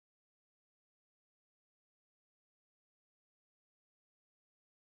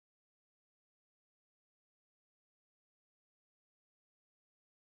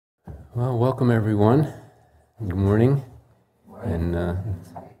Well, welcome everyone. Good morning. And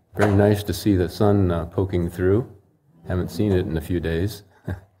very nice to see the sun poking through. Haven't seen it in a few days.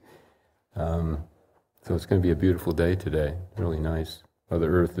 So it's going to be a beautiful day today. Really nice. Mother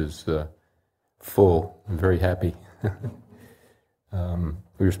Earth is full. I'm very happy.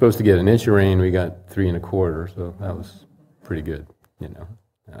 We were supposed to get an inch of rain. We got 3 1/4, so that was pretty good, you know.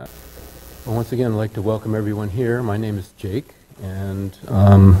 Well, once again, I'd like to welcome everyone here. My name is Jake, and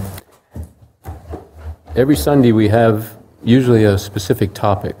every Sunday we have usually a specific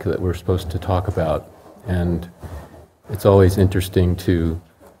topic that we're supposed to talk about, and it's always interesting to,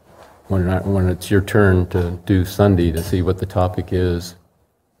 when it's your turn to do Sunday, to see what the topic is.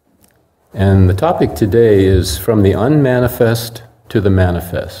 And the topic today is from the unmanifest to the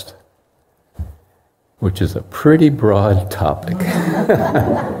manifest, which is a pretty broad topic.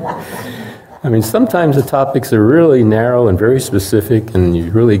 I mean, sometimes the topics are really narrow and very specific, and you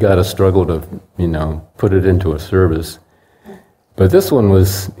really got to struggle to, you know, put it into a service. But this one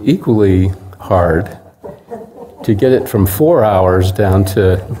was equally hard to get it from 4 hours down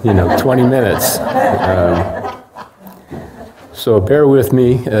to, 20 minutes. So bear with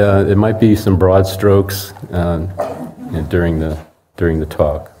me. It might be some broad strokes during the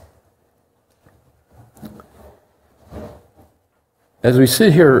talk. As we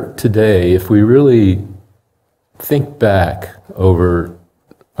sit here today, if we really think back over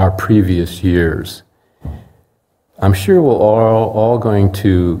our previous years, I'm sure we're all going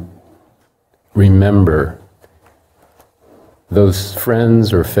to remember those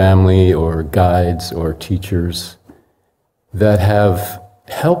friends or family or guides or teachers that have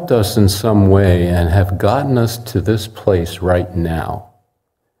helped us in some way and have gotten us to this place right now.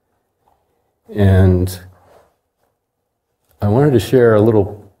 And I wanted to share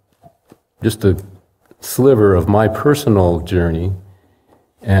just a sliver of my personal journey.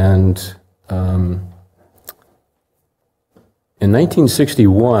 And in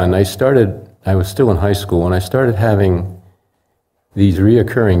 1961, I was still in high school, and I started having these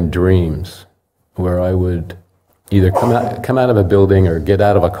reoccurring dreams where I would either come out of a building or get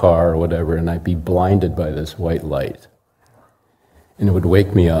out of a car or whatever, and I'd be blinded by this white light. And it would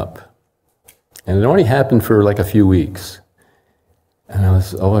wake me up. And it only happened for like a few weeks. And I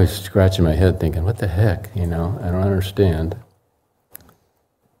was always scratching my head thinking, what the heck, I don't understand.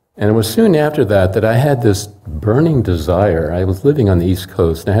 And it was soon after that I had this burning desire. I was living on the East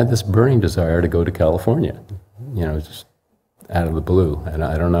Coast, and I had this burning desire to go to California, just out of the blue, and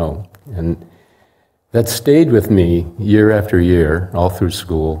I don't know. And that stayed with me year after year, all through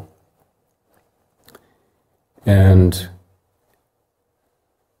school. And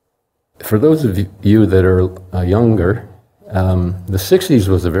for those of you that are younger, the 60s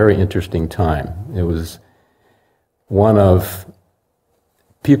was a very interesting time. It was one of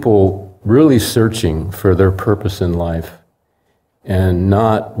people really searching for their purpose in life and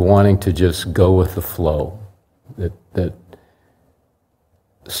not wanting to just go with the flow. That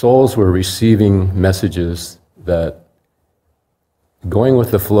souls were receiving messages that going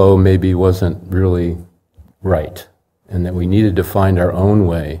with the flow maybe wasn't really right, and that we needed to find our own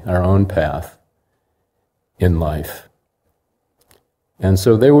way, our own path in life. And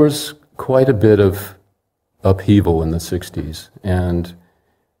so there was quite a bit of upheaval in the 60s. And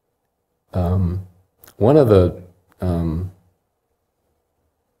one of the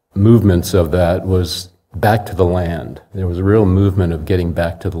movements of that was back to the land. There was a real movement of getting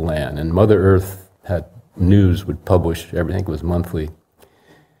back to the land. And Mother Earth had news, would publish, everything was monthly.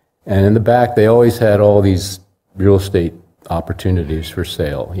 And in the back, they always had all these real estate opportunities for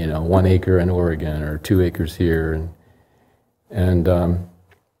sale, 1 acre in Oregon or 2 acres here. And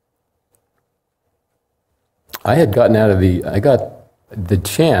I got the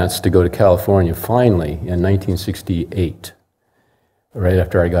chance to go to California finally in 1968, right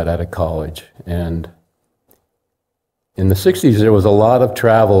after I got out of college. And in the 60s, there was a lot of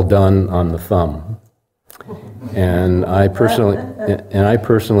travel done on the thumb. And I personally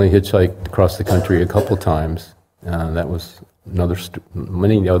hitchhiked across the country a couple times. That was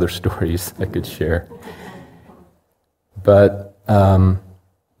many other stories I could share. But I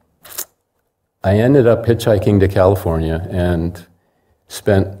ended up hitchhiking to California and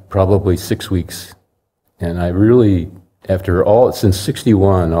spent probably 6 weeks. And I really, since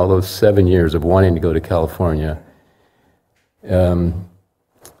 61, all those 7 years of wanting to go to California, I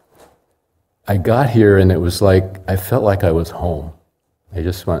got here and it was like, I felt like I was home. I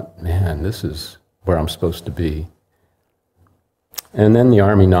just went, man, this is where I'm supposed to be. And then the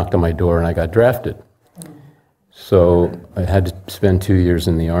Army knocked on my door and I got drafted. So I had to spend 2 years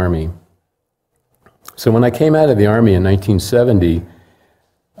in the Army. So when I came out of the Army in 1970,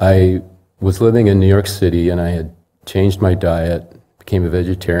 I was living in New York City, and I had changed my diet, became a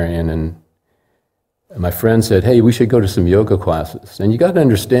vegetarian, and my friend said, hey, we should go to some yoga classes. And you got to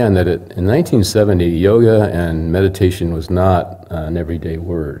understand that in 1970, yoga and meditation was not an everyday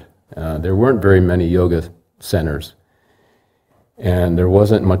word. There weren't very many yoga centers, and there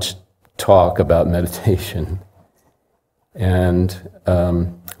wasn't much talk about meditation. And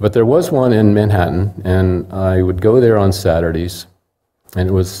but there was one in Manhattan, and I would go there on Saturdays, and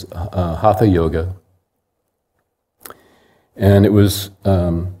it was Hatha Yoga. And it was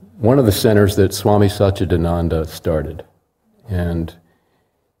one of the centers that Swami Satchidananda started. And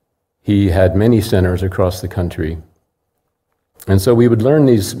he had many centers across the country. And so we would learn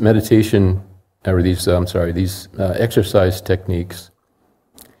these meditation, or these exercise techniques.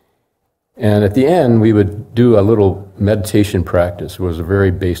 And at the end, we would do a little meditation practice. It was a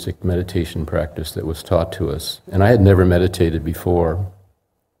very basic meditation practice that was taught to us. And I had never meditated before.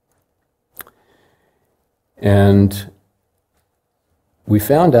 And we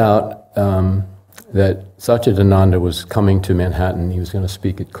found out that Satchidananda was coming to Manhattan. He was going to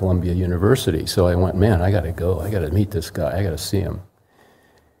speak at Columbia University. So I went, man, I got to go. I got to meet this guy. I got to see him.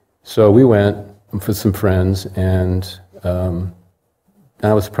 So we went with some friends, and it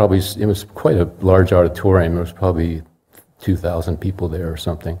was quite a large auditorium. There was probably 2,000 people there or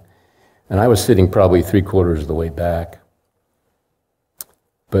something. And I was sitting probably 3/4 of the way back.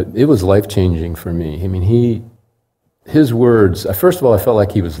 But it was life-changing for me. I mean, his words, first of all, I felt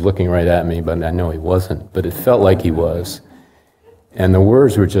like he was looking right at me, but I know he wasn't, but it felt like he was. And the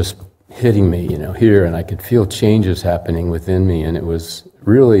words were just hitting me, here, and I could feel changes happening within me, and it was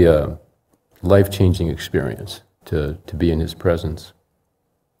really a life-changing experience to be in his presence.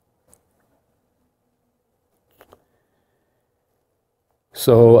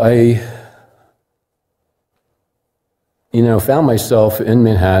 So I, found myself in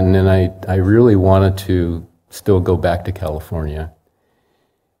Manhattan, and I really wanted to still go back to California.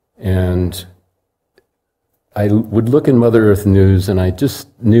 And I would look in Mother Earth News, and I just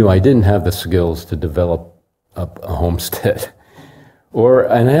knew I didn't have the skills to develop up a homestead.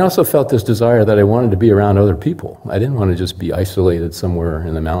 And I also felt this desire that I wanted to be around other people. I didn't want to just be isolated somewhere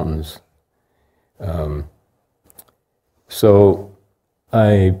in the mountains.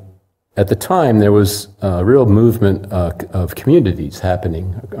 At the time, there was a real movement of communities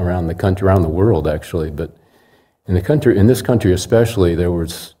happening around the country, around the world, actually. But in this country especially, there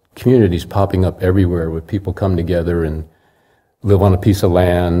was communities popping up everywhere where people come together and live on a piece of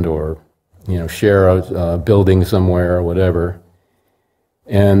land, or share a building somewhere or whatever.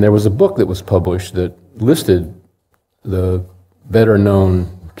 And there was a book that was published that listed the better known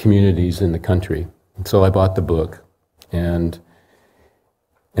communities in the country. And so I bought the book, and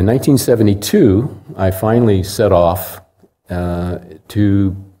in 1972, I finally set off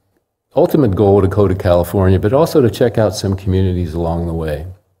to ultimate goal to go to California, but also to check out some communities along the way.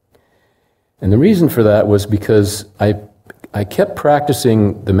 And the reason for that was because I kept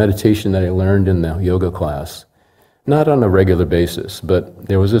practicing the meditation that I learned in the yoga class, not on a regular basis, but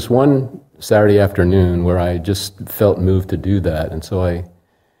there was this one Saturday afternoon where I just felt moved to do that. And so I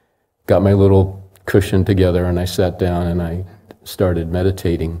got my little cushion together, and I sat down, and I started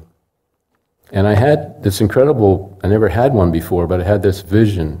meditating. And I had this incredible, I never had one before, but I had this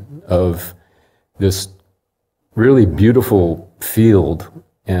vision of this really beautiful field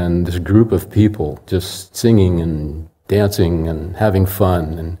and this group of people just singing and dancing and having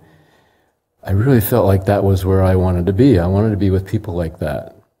fun. And I really felt like that was where I wanted to be. I wanted to be with people like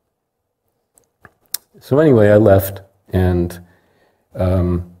that. So anyway, I left and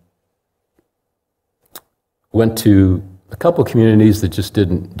went to a couple communities that just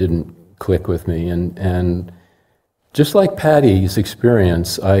didn't click with me, and just like Patty's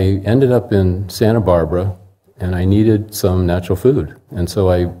experience, I ended up in Santa Barbara, and I needed some natural food, and so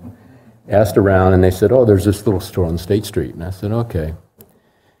I asked around, and they said, "Oh, there's this little store on State Street," and I said, "Okay."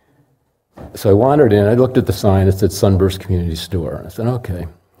 So I wandered in. I looked at the sign. It said Sunburst Community Store. I said, "Okay."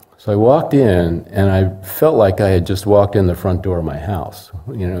 So I walked in, and I felt like I had just walked in the front door of my house.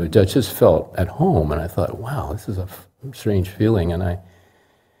 I just felt at home, and I thought, "Wow, this is a strange feeling." And I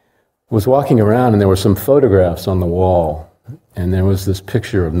was walking around, and there were some photographs on the wall, and there was this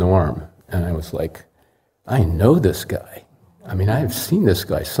picture of Norm, and I was like, I know this guy. I mean, I've seen this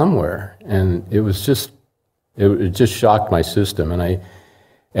guy somewhere. And it just shocked my system. And I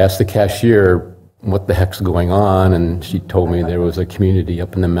asked the cashier, what the heck's going on? And she told me there was a community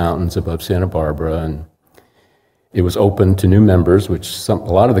up in the mountains above Santa Barbara, and it was open to new members, which a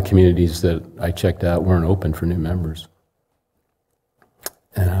lot of the communities that I checked out weren't open for new members.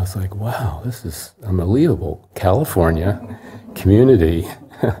 And I was like, wow, this is unbelievable. California community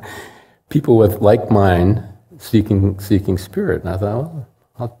people with like mind seeking spirit. And I thought,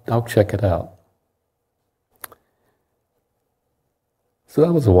 well, I'll check it out. So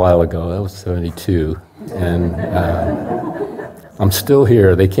that was a while ago. That was 72, and I'm still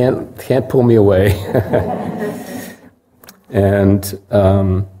here. They can't pull me away. And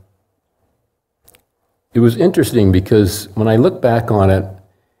it was interesting because when I look back on it,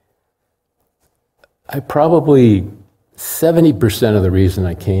 I probably 70% of the reason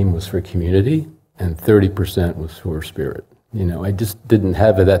I came was for community, and 30% was for spirit. You know, I just didn't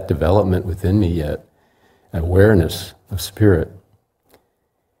have that development within me yet, awareness of spirit.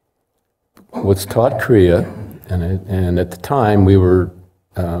 What's taught Kriya, and at the time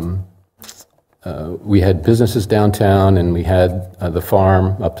we had businesses downtown, and we had the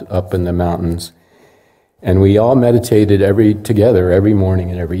farm up in the mountains, and we all meditated together every morning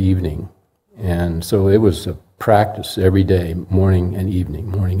and every evening, and so it was a practice every day, morning and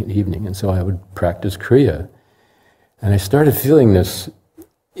evening, and so I would practice Kriya, and I started feeling this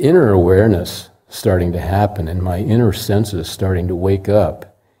inner awareness starting to happen, and my inner senses starting to wake up.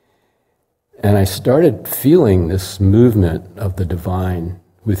 And I started feeling this movement of the divine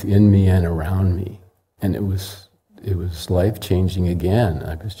within me and around me. And it was life-changing again.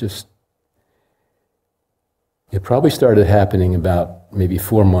 It probably started happening about maybe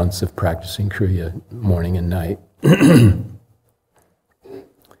 4 months of practicing Kriya morning and night. And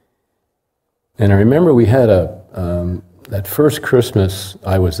I remember we had that first Christmas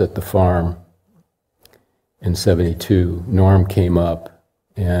I was at the farm in 72, Norm came up,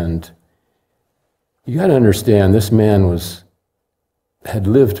 and you got to understand, this man had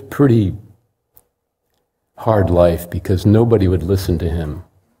lived pretty hard life because nobody would listen to him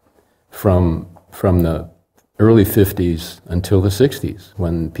from the early 50s until the 60s,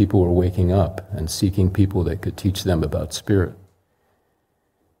 when people were waking up and seeking people that could teach them about spirit.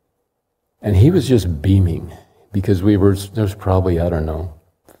 And he was just beaming because there was probably, I don't know,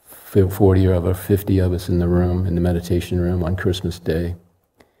 40 or 50 of us in the room, in the meditation room on Christmas Day.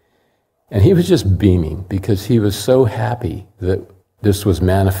 And he was just beaming because he was so happy that this was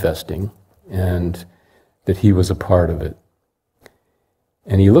manifesting and that he was a part of it.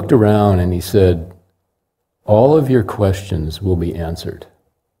 And he looked around and he said, "All of your questions will be answered."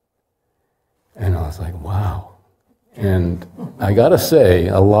 And I was like, wow. And I gotta say,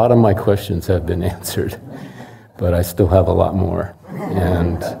 a lot of my questions have been answered, but I still have a lot more.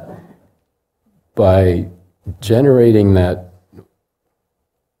 And by generating that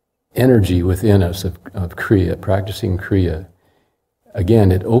energy within us of Kriya, practicing Kriya,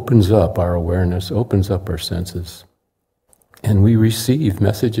 again, it opens up our awareness, opens up our senses, and we receive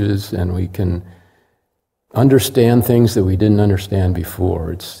messages, and we can understand things that we didn't understand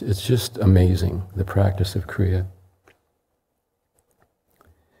before. It's just amazing, the practice of Kriya.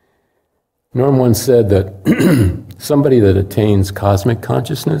 Norm once said that somebody that attains cosmic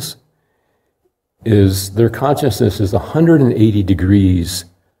consciousness their consciousness is 180 degrees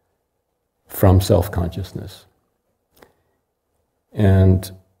from self-consciousness.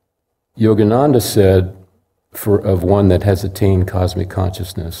 And Yogananda said, of one that has attained cosmic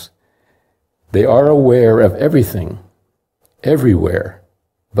consciousness, they are aware of everything, everywhere,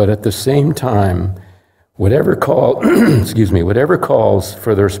 but at the same time, whatever calls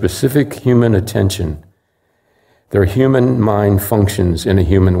for their specific human attention, their human mind functions in a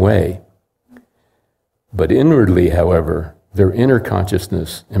human way. But inwardly, however, their inner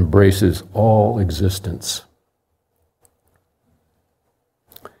consciousness embraces all existence.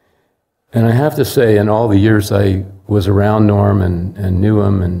 And I have to say, in all the years I was around Norm and knew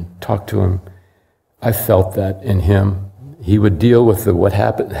him and talked to him, I felt that in him. He would deal with what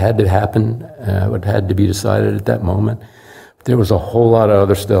had to happen, what had to be decided at that moment. But there was a whole lot of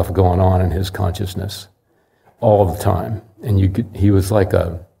other stuff going on in his consciousness all the time. And he was like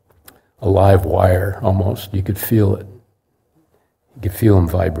a live wire almost. You could feel it. You could feel him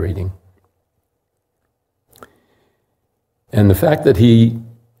vibrating. And the fact that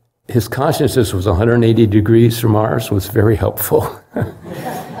his consciousness was 180 degrees from ours was very helpful.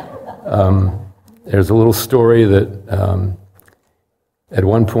 There's a little story that at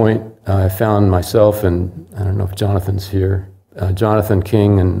one point I found myself, and I don't know if Jonathan's here, Jonathan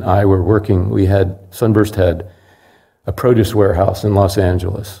King and I were working, Sunburst had a produce warehouse in Los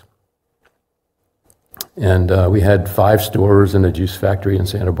Angeles. And we had 5 stores and a juice factory in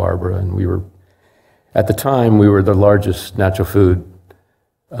Santa Barbara, and at the time, we were the largest natural food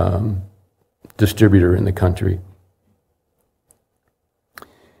distributor in the country.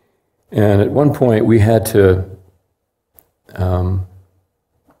 And at one point, we had to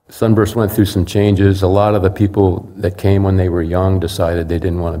Sunburst went through some changes. A lot of the people that came when they were young decided they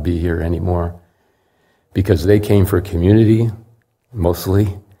didn't want to be here anymore because they came for community,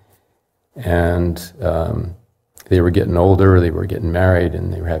 mostly, and they were getting older, they were getting married,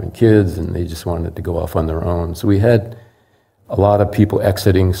 and they were having kids, and they just wanted to go off on their own. So we had a lot of people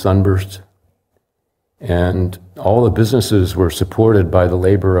exiting Sunburst, and all the businesses were supported by the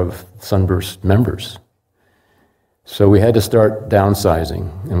labor of Sunburst members. So we had to start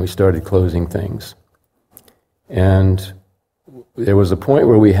downsizing, and we started closing things. And there was a point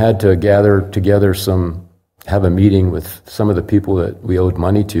where we had to gather together have a meeting with some of the people that we owed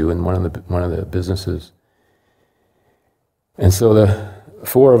money to in one of the businesses. And so the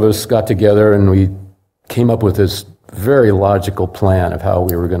four of us got together and we came up with this very logical plan of how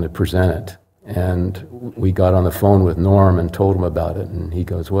we were going to present it. And we got on the phone with Norm and told him about it. And he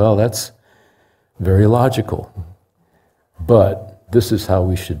goes, well, that's very logical, but this is how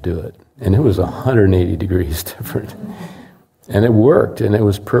we should do it. And it was 180 degrees different. And it worked, and it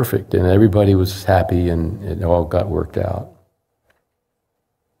was perfect, and everybody was happy, and it all got worked out.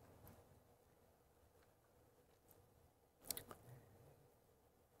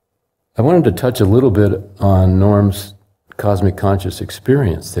 I wanted to touch a little bit on Norm's cosmic conscious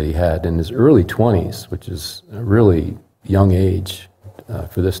experience that he had in his early 20s, which is a really young age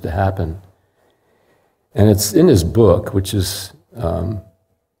for this to happen. And it's in his book, which is,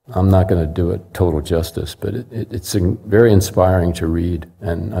 I'm not going to do it total justice, but it's very inspiring to read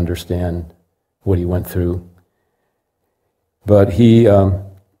and understand what he went through. But he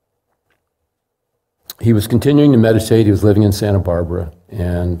was continuing to meditate. He was living in Santa Barbara,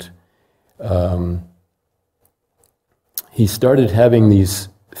 and he started having these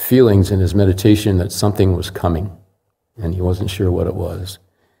feelings in his meditation that something was coming, and he wasn't sure what it was.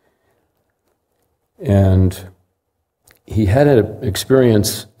 And he had an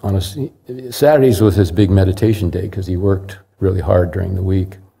experience on Saturdays was his big meditation day because he worked really hard during the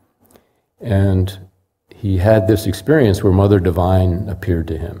week. And he had this experience where Mother Divine appeared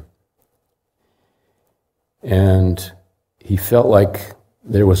to him. And he felt like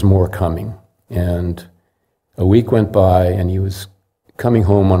there was more coming. And a week went by, and he was coming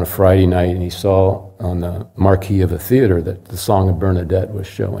home on a Friday night, and he saw on the marquee of a theater that the Song of Bernadette was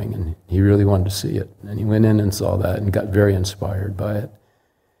showing, and he really wanted to see it. And he went in and saw that and got very inspired by it.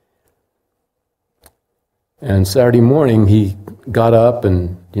 And Saturday morning, he got up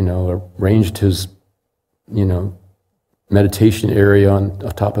and, arranged his, meditation area on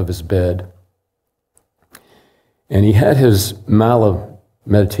top of his bed. And he had his mala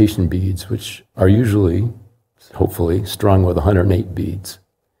meditation beads, which are usually, hopefully, strung with 108 beads.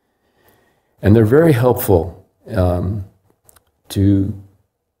 And they're very helpful to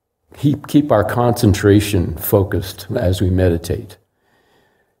keep our concentration focused as we meditate.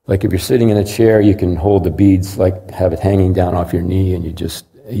 Like if you're sitting in a chair, you can hold the beads, like have it hanging down off your knee, and you just,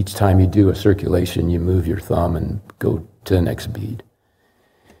 each time you do a circulation, you move your thumb and go to the next bead.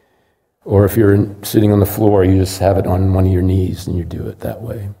 Or if you're sitting on the floor, you just have it on one of your knees and you do it that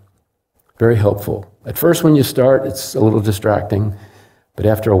way. Very helpful. At first when you start, it's a little distracting, but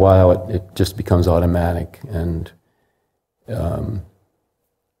after a while it just becomes automatic. And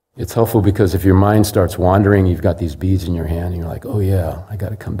it's helpful because if your mind starts wandering, you've got these beads in your hand and you're like, oh yeah, I got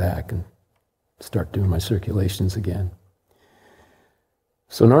to come back and start doing my circulations again.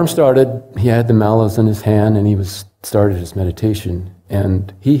 So Norm started, he had the malas in his hand and he started his meditation,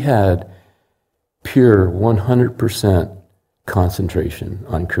 and he had pure 100% concentration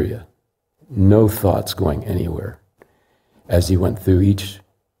on Kriya. No thoughts going anywhere as he went through each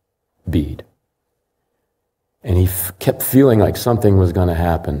bead. And he kept feeling like something was going to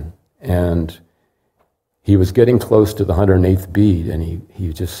happen. And he was getting close to the 108th bead, and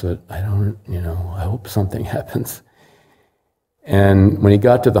he just said, I hope something happens. And when he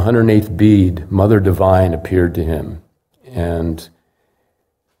got to the 108th bead, Mother Divine appeared to him and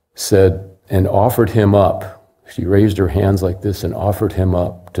said, and offered him up. She raised her hands like this and offered him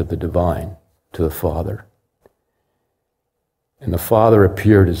up to the Divine, to the Father. And the Father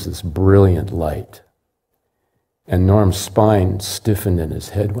appeared as this brilliant light. And Norm's spine stiffened and his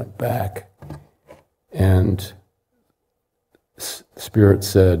head went back. And Spirit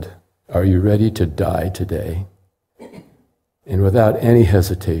said, are you ready to die today? And without any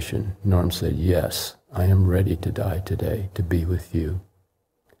hesitation, Norm said, yes, I am ready to die today, to be with you.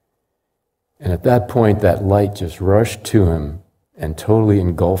 And at that point, that light just rushed to him and totally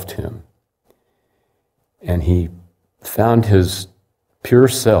engulfed him. And he found his pure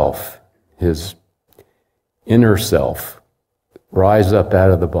self, his inner self, rise up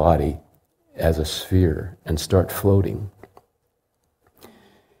out of the body as a sphere and start floating.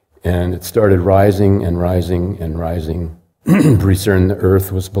 And it started rising and rising and rising. Pretty soon the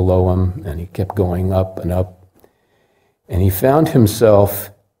earth was below him, and he kept going up and up. And he found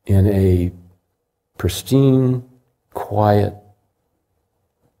himself in a pristine, quiet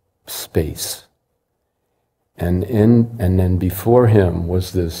space. And then before him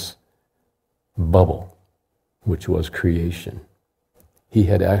was this bubble, which was creation. He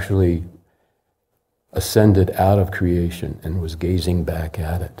had actually ascended out of creation and was gazing back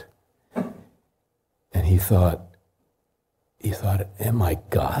at it. And he thought, am I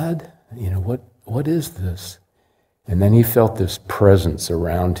God? What is this? And then he felt this presence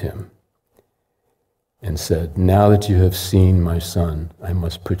around him and said, now that you have seen my son, I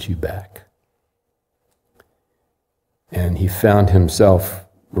must put you back. And he found himself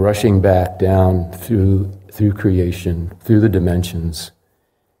rushing back down through creation, through the dimensions,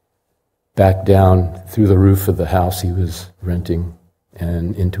 back down through the roof of the house he was renting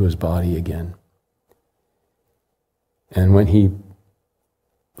and into his body again. And when he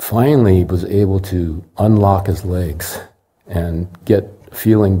finally was able to unlock his legs and get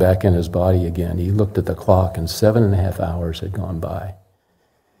feeling back in his body again, he looked at the clock and 7.5 hours had gone by.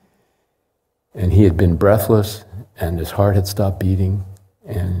 And he had been breathless and his heart had stopped beating,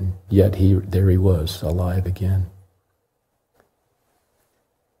 and yet there he was, alive again.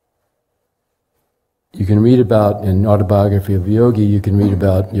 You can read about, in Autobiography of a Yogi, you can read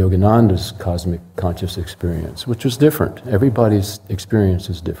about Yogananda's cosmic conscious experience, which was different. Everybody's experience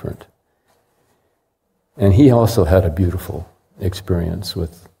is different. And he also had a beautiful experience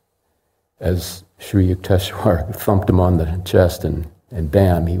with, as Sri Yukteswar thumped him on the chest and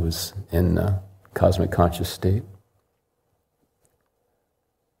bam, he was in a cosmic conscious state.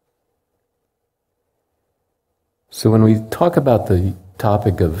 So when we talk about the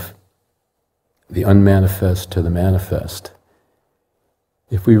topic of the unmanifest to the manifest,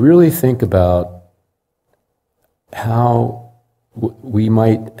 if we really think about how we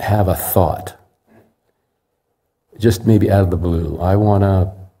might have a thought, just maybe out of the blue, I want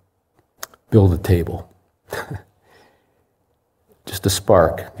to build a table. Just a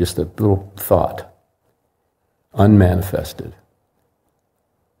spark, just a little thought, unmanifested.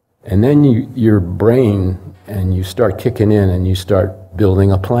 And then your brain, and you start kicking in and you start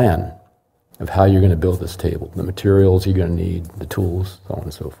building a plan of how you're going to build this table, the materials you're going to need, the tools, so on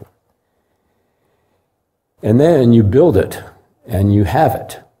and so forth. And then you build it, and you have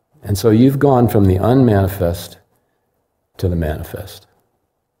it. And so you've gone from the unmanifest to the manifest,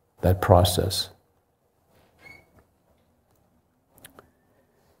 that process.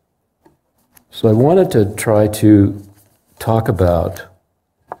 So I wanted to try to talk about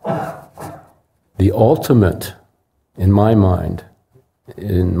the ultimate, in my mind,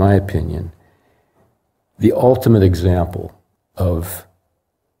 in my opinion, the ultimate example of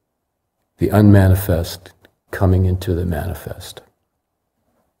the unmanifest coming into the manifest.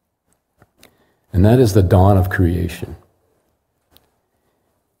 And that is the dawn of creation.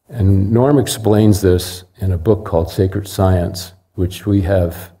 And Norm explains this in a book called Sacred Science, which we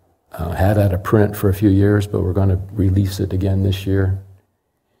have had out of print for a few years, but we're going to release it again this year.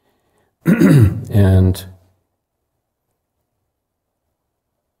 And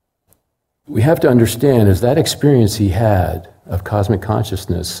we have to understand is that experience he had of cosmic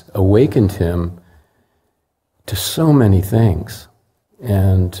consciousness awakened him to so many things.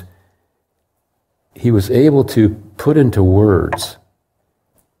 And he was able to put into words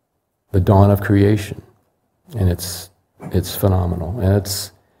the dawn of creation. And it's phenomenal.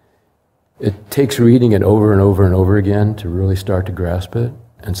 And it takes reading it over and over and over again to really start to grasp it.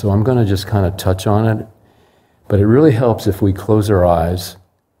 And so I'm going to just kind of touch on it. But it really helps if we close our eyes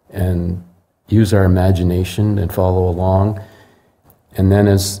and use our imagination and follow along. And then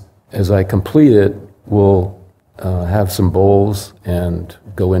as I complete it, we'll have some bowls and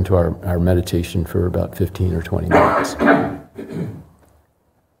go into our meditation for about 15 or 20 minutes.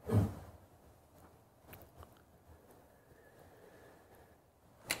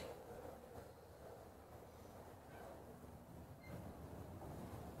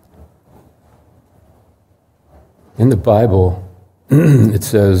 In the Bible, it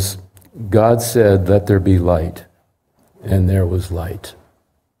says, God said, let there be light, and there was light.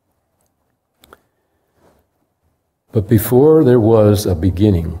 But before there was a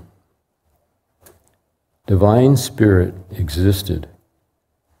beginning, divine spirit existed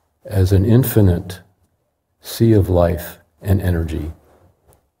as an infinite sea of life and energy.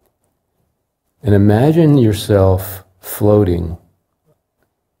 And imagine yourself floating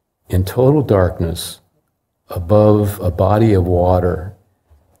in total darkness above a body of water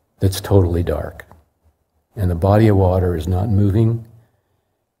that's totally dark. And the body of water is not moving,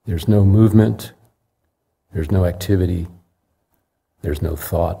 There's no movement, there's no activity, there's no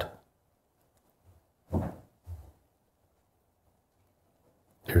thought.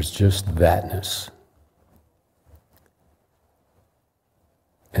 There's just thatness.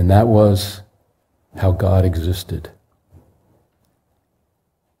 And that was how God existed.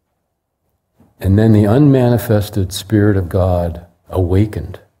 And then the unmanifested Spirit of God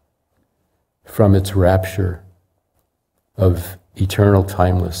awakened from its rapture of eternal,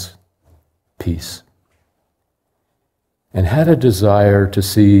 timeless peace, and had a desire to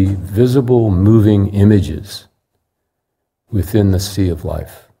see visible, moving images within the sea of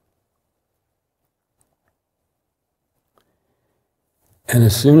life. And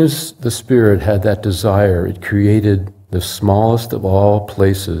as soon as the Spirit had that desire, it created the smallest of all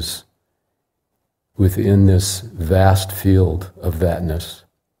places within this vast field of thatness.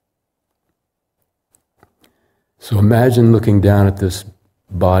 So imagine looking down at this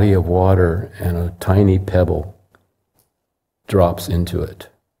body of water and a tiny pebble drops into it.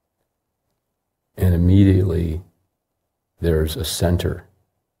 And immediately there's a center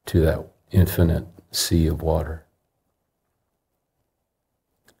to that infinite sea of water.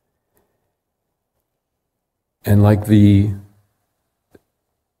 And like the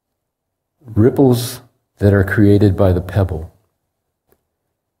ripples that are created by the pebble,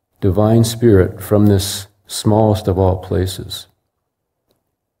 Divine Spirit from this smallest of all places,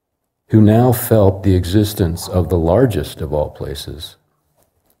 who now felt the existence of the largest of all places,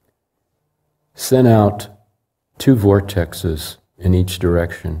 sent out two vortexes in each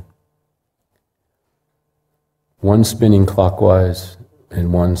direction, one spinning clockwise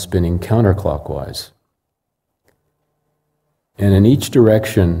and one spinning counterclockwise. And in each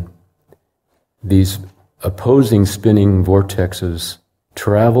direction, these opposing spinning vortexes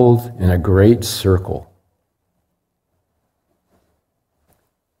traveled in a great circle.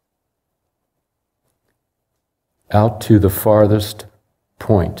 Out to the farthest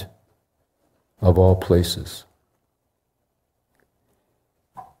point of all places.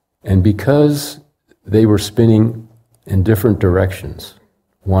 And because they were spinning in different directions,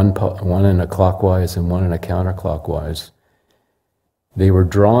 one in a clockwise and one in a counterclockwise, they were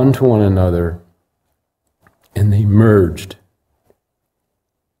drawn to one another and they merged.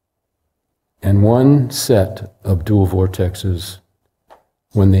 And one set of dual vortexes,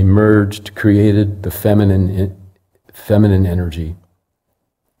 when they merged, created the feminine energy.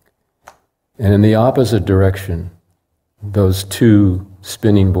 And in the opposite direction, those two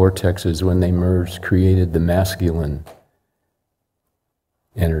spinning vortexes, when they merged, created the masculine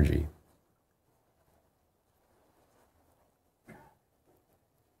energy.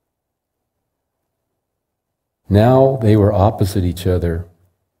 Now they were opposite each other,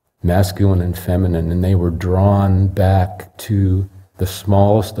 masculine and feminine, and they were drawn back to the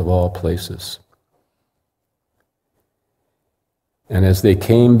smallest of all places. And as they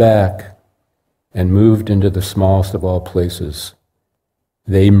came back and moved into the smallest of all places,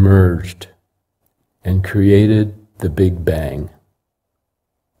 they merged and created the Big Bang.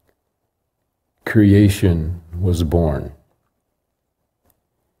 Creation was born.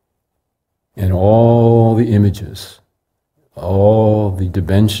 And all the images, all the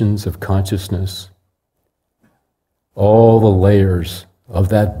dimensions of consciousness, all the layers of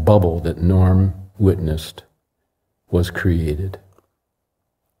that bubble that Norm witnessed was created.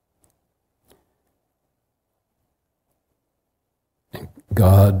 And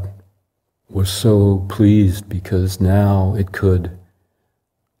God was so pleased because now it could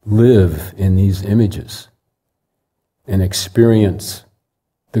live in these images and experience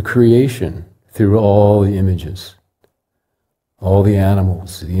the creation through all the images, all the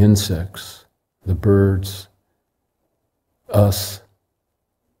animals, the insects, the birds, us,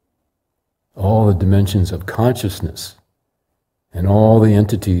 all the dimensions of consciousness, and all the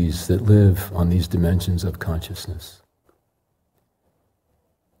entities that live on these dimensions of consciousness.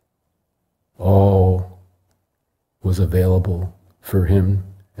 All was available for him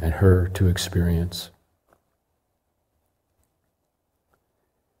and her to experience.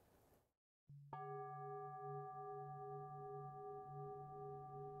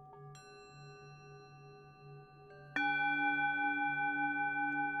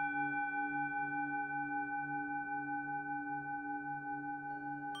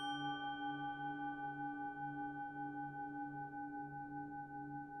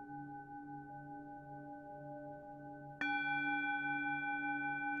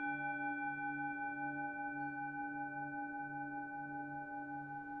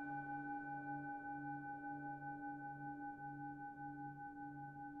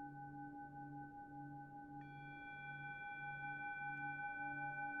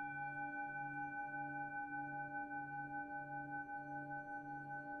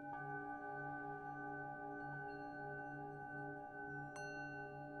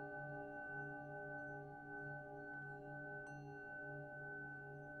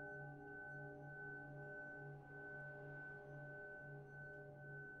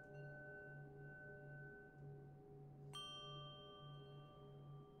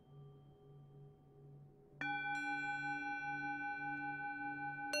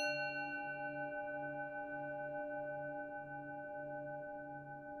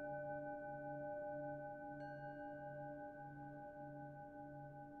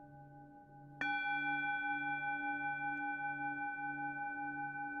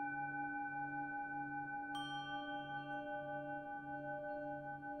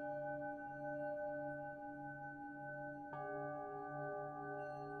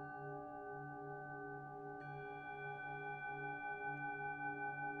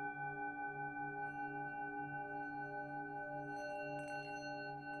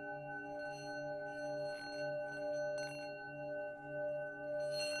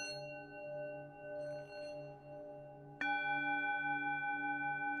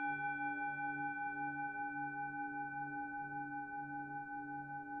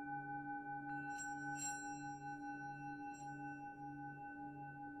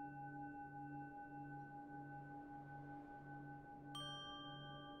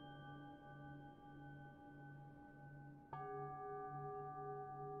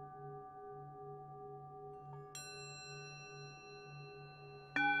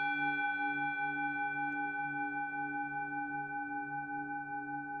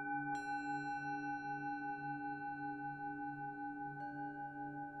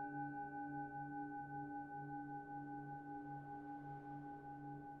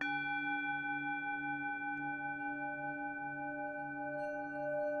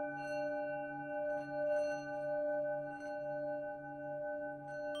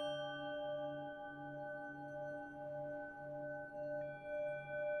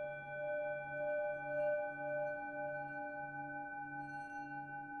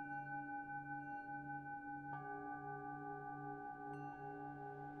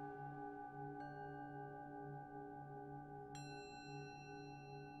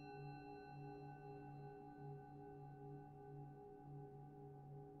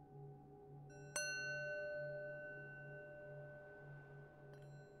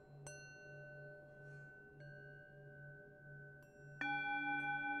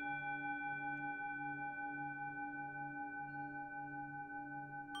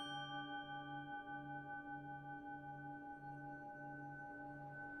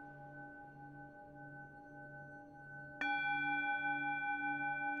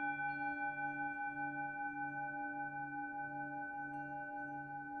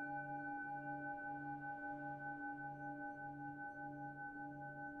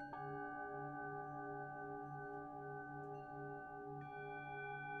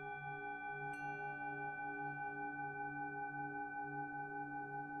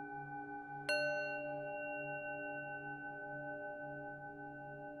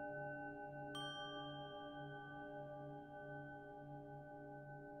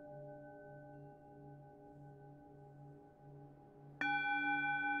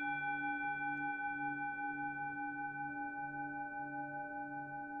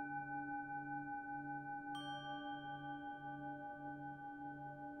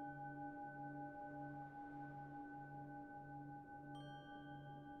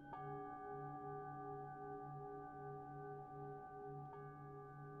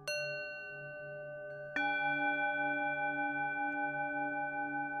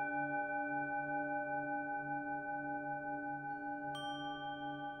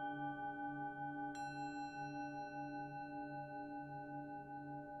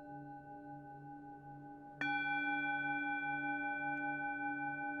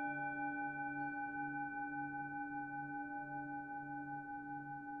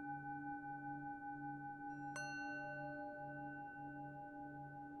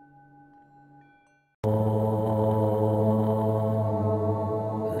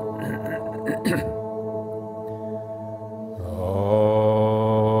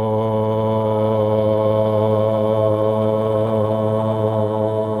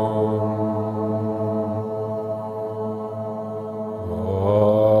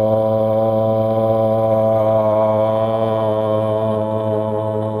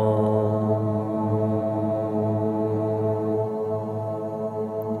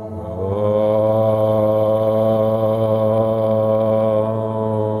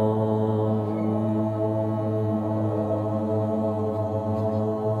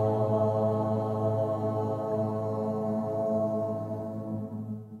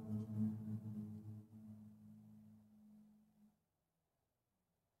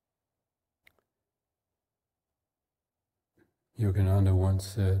 Yogananda once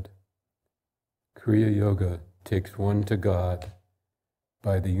said, Kriya Yoga takes one to God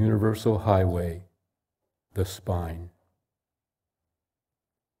by the universal highway, the spine.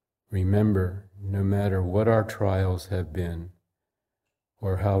 Remember, no matter what our trials have been,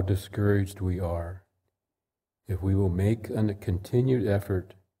 or how discouraged we are, if we will make a continued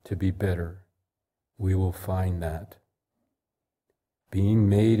effort to be better, we will find that. Being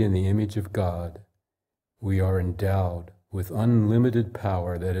made in the image of God, we are endowed with unlimited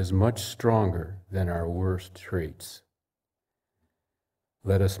power that is much stronger than our worst traits.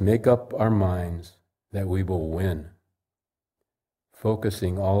 Let us make up our minds that we will win,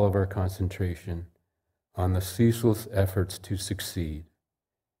 focusing all of our concentration on the ceaseless efforts to succeed,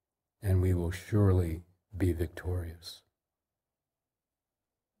 and we will surely be victorious.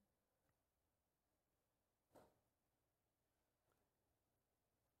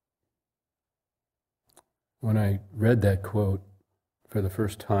 When I read that quote for the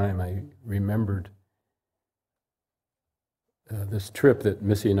first time, I remembered this trip that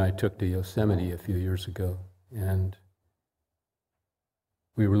Missy and I took to Yosemite a few years ago, and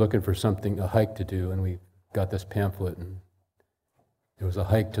we were looking for a hike to do, and we got this pamphlet, and it was a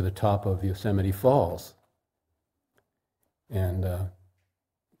hike to the top of Yosemite Falls, and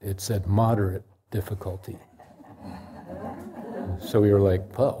it said moderate difficulty. So we were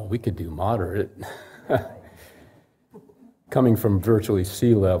like, well, we could do moderate. Coming from virtually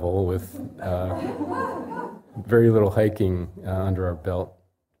sea level with very little hiking under our belt.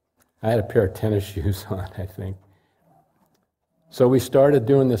 I had a pair of tennis shoes on, I think. So we started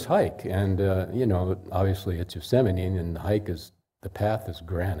doing this hike, and obviously it's Yosemite, and the path is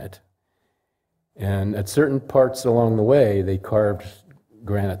granite. And at certain parts along the way, they carved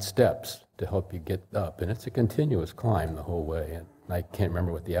granite steps to help you get up, and it's a continuous climb the whole way. And I can't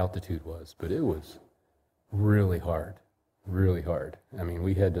remember what the altitude was, but it was really hard. Really hard. I mean,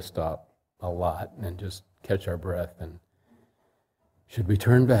 we had to stop a lot and just catch our breath and, should we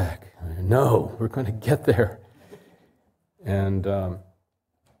turn back? No, we're going to get there. And that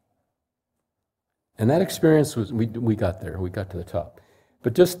experience was, we got there, we got to the top.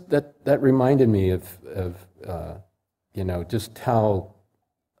 But just that reminded me of just how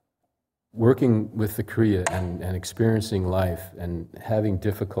working with the Kriya and experiencing life and having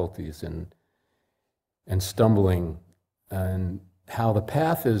difficulties and stumbling, and how the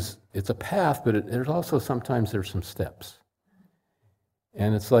path it's a path, but there's also sometimes there's some steps.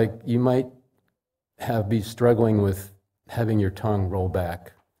 And it's like you might be struggling with having your tongue roll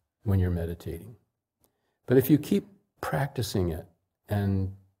back when you're meditating. But if you keep practicing it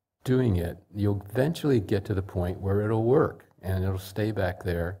and doing it, you'll eventually get to the point where it'll work and it'll stay back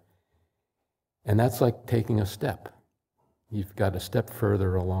there. And that's like taking a step. You've got a step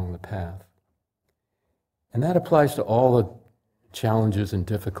further along the path. And that applies to all the challenges and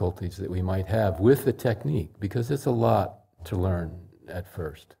difficulties that we might have with the technique, because it's a lot to learn at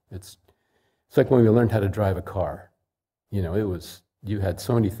first. It's like when we learned how to drive a car. You had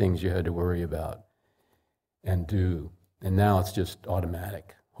so many things you had to worry about and do, and now it's just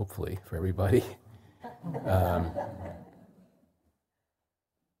automatic, hopefully, for everybody.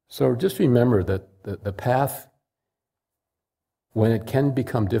 So just remember that the path, when it can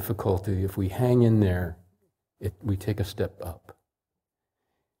become difficulty, if we hang in there, we take a step up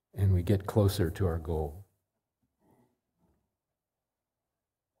and we get closer to our goal.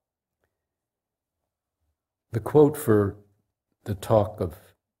 The quote for the talk of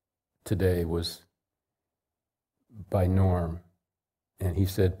today was by Norm, and he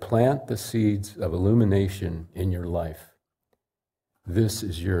said, "Plant the seeds of illumination in your life. This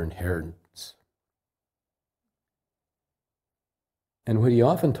is your inheritance." And what he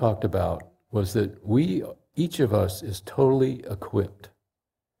often talked about was that each of us is totally equipped,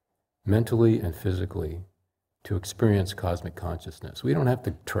 mentally and physically, to experience cosmic consciousness. We don't have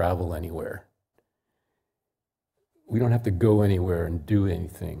to travel anywhere. We don't have to go anywhere and do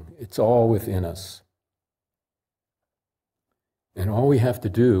anything. It's all within us. And all we have to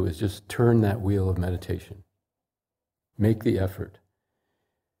do is just turn that wheel of meditation. Make the effort.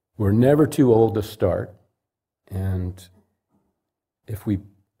 We're never too old to start. And if we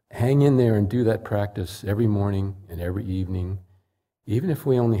hang in there and do that practice every morning and every evening, even if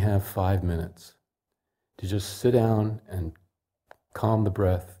we only have 5 minutes, to just sit down and calm the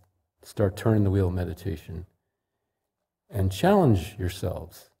breath, start turning the wheel of meditation, and challenge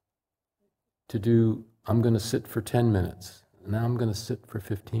yourselves to do, I'm going to sit for 10 minutes, now I'm going to sit for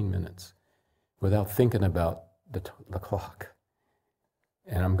 15 minutes without thinking about the clock.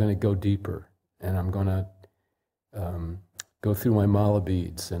 And I'm going to go deeper, and I'm going to go through my mala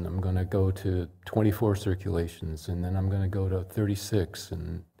beads, and I'm going to go to 24 circulations, and then I'm going to go to 36,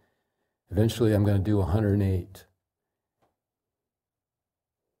 and eventually I'm going to do 108.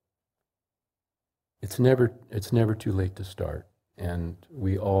 It's never too late to start, and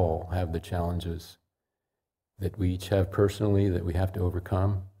we all have the challenges that we each have personally that we have to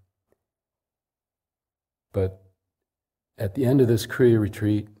overcome. But at the end of this Kriya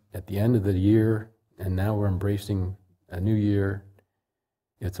retreat, at the end of the year, and now we're embracing a new year,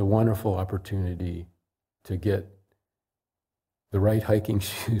 it's a wonderful opportunity to get the right hiking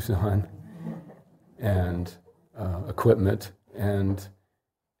shoes on and equipment and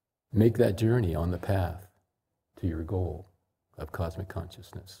make that journey on the path to your goal of cosmic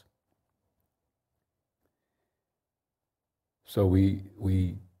consciousness. So we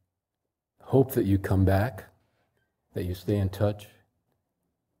hope that you come back, that you stay in touch,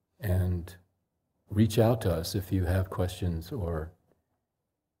 and reach out to us if you have questions or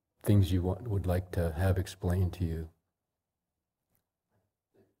things you would like to have explained to you.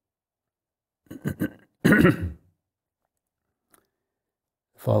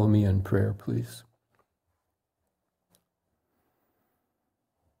 Follow me in prayer, please.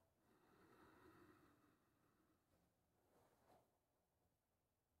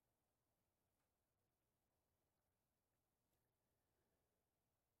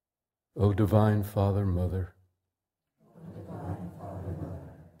 O Divine Father, Mother,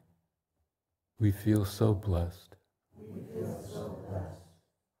 we feel so blessed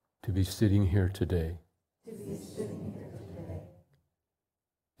to be sitting here today,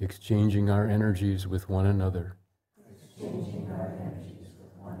 exchanging our energies with one another,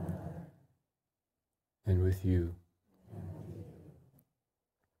 and with you.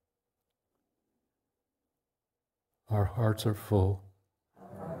 Our hearts are full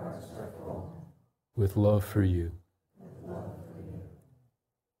with love for you,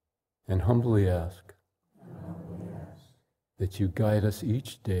 and humbly ask that you guide us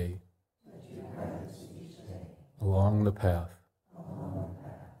each day along the path,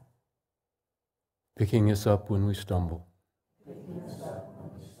 picking us up when we stumble,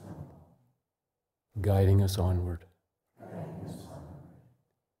 guiding us onward.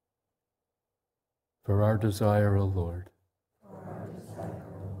 For our desire, O Lord,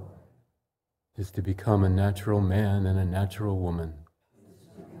 is to become a natural man and a natural woman,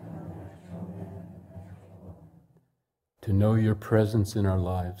 to know your presence in our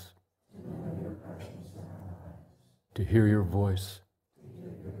lives, to hear your voice,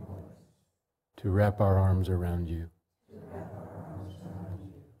 to wrap our arms around you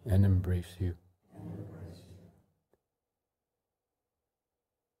and embrace you.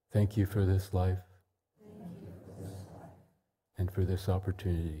 Thank you for this life and for this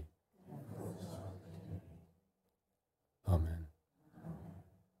opportunity. Amen.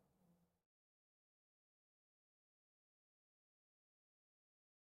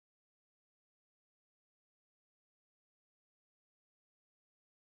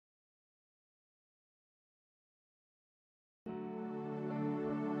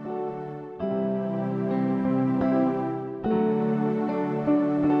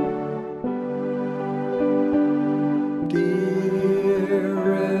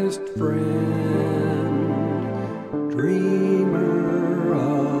 Dearest friend, dreamer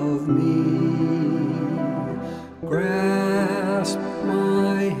of me, grasp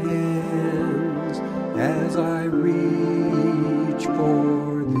my hands as I reach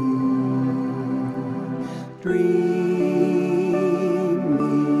for thee. Dream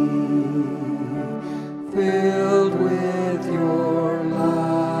me, filled with your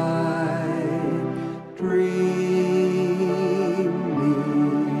light. Dream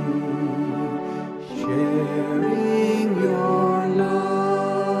sharing your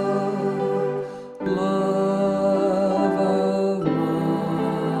love, love of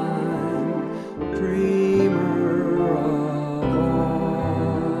mine, dreamer of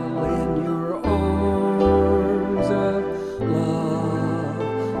all. In your arms of love,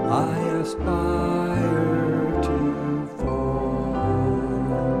 I aspire to fall.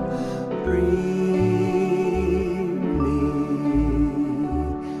 Dream me,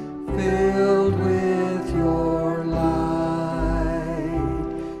 filled with your light.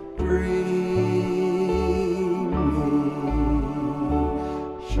 Dream me,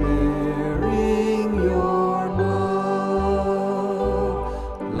 sharing your love,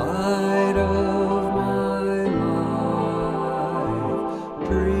 light of my life,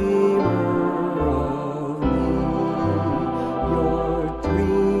 dreamer of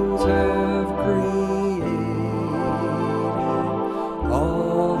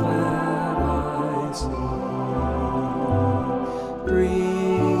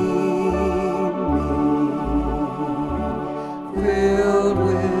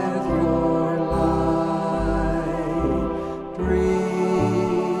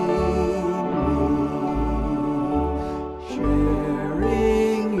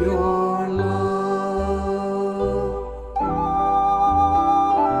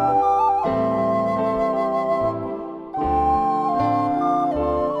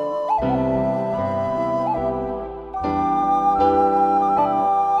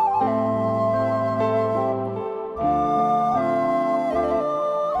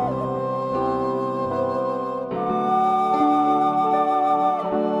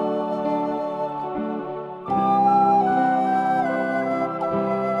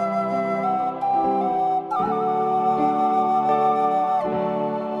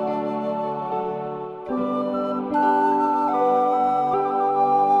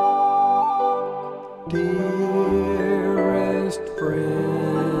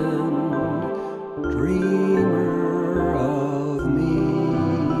friend, dreamer of me.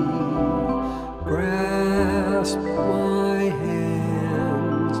 Grasp my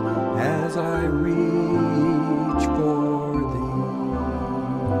hands as I reach for thee.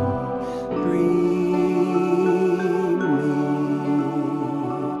 Dream me,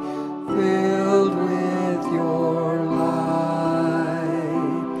 filled with your light.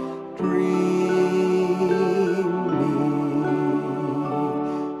 Dream me,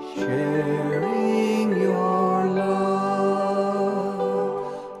 share